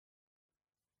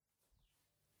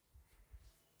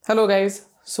Hello, guys.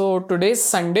 So, today's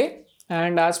Sunday,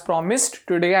 and as promised,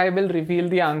 today I will reveal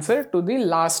the answer to the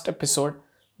last episode,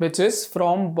 which is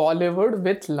From Bollywood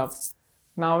with Love.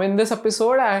 Now, in this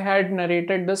episode, I had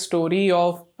narrated the story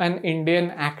of an Indian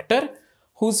actor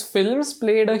whose films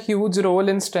played a huge role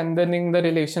in strengthening the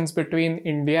relations between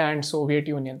India and Soviet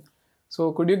Union.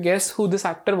 So, could you guess who this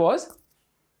actor was?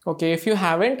 Okay, if you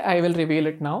haven't, I will reveal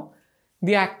it now.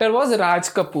 The actor was Raj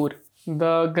Kapoor,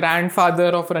 the grandfather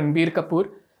of Ranbir Kapoor,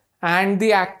 and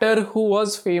the actor who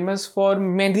was famous for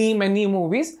many, many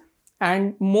movies.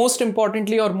 And most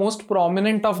importantly, or most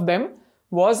prominent of them,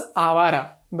 was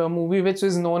Avara, the movie which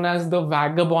is known as The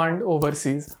Vagabond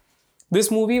overseas. This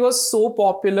movie was so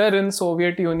popular in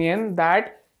Soviet Union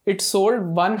that it sold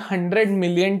 100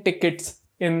 million tickets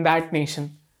in that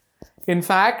nation. In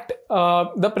fact,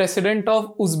 the president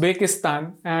of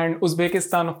Uzbekistan, and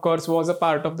Uzbekistan, of course, was a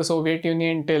part of the Soviet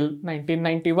Union till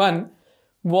 1991,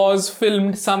 was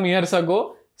filmed some years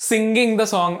ago singing the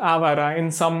song Avara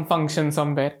in some function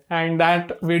somewhere, and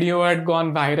that video had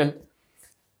gone viral.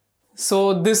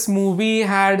 So, this movie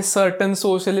had certain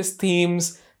socialist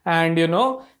themes, and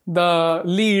the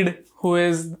lead, who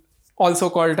is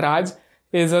also called Raj,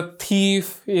 is a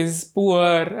thief, is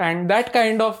poor, and that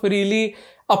kind of really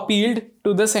appealed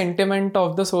to the sentiment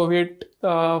of the Soviet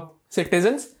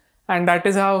citizens, and that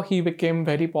is how he became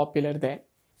very popular there.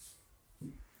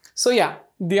 So, yeah,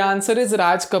 the answer is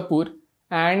Raj Kapoor,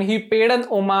 and he paid an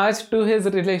homage to his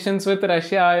relations with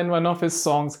Russia in one of his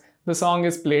songs. The song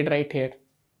is played right here.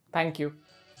 Thank you.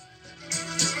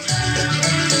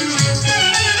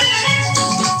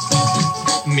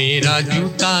 मेरा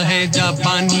जूता है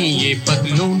जापानी, ये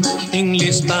पतलून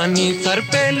इंग्लिस्तानी, sir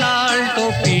पे लाल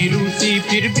टोपी रूसी,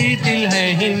 फिर भी दिल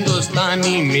है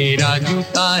हिंदुस्तानी। मेरा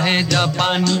जूता है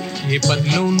जापानी, ये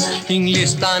पतलून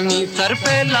इंग्लिस्तानी, सर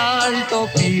पे लाल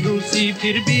टोपी रूसी,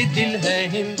 फिर भी दिल है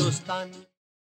हिंदुस्तानी।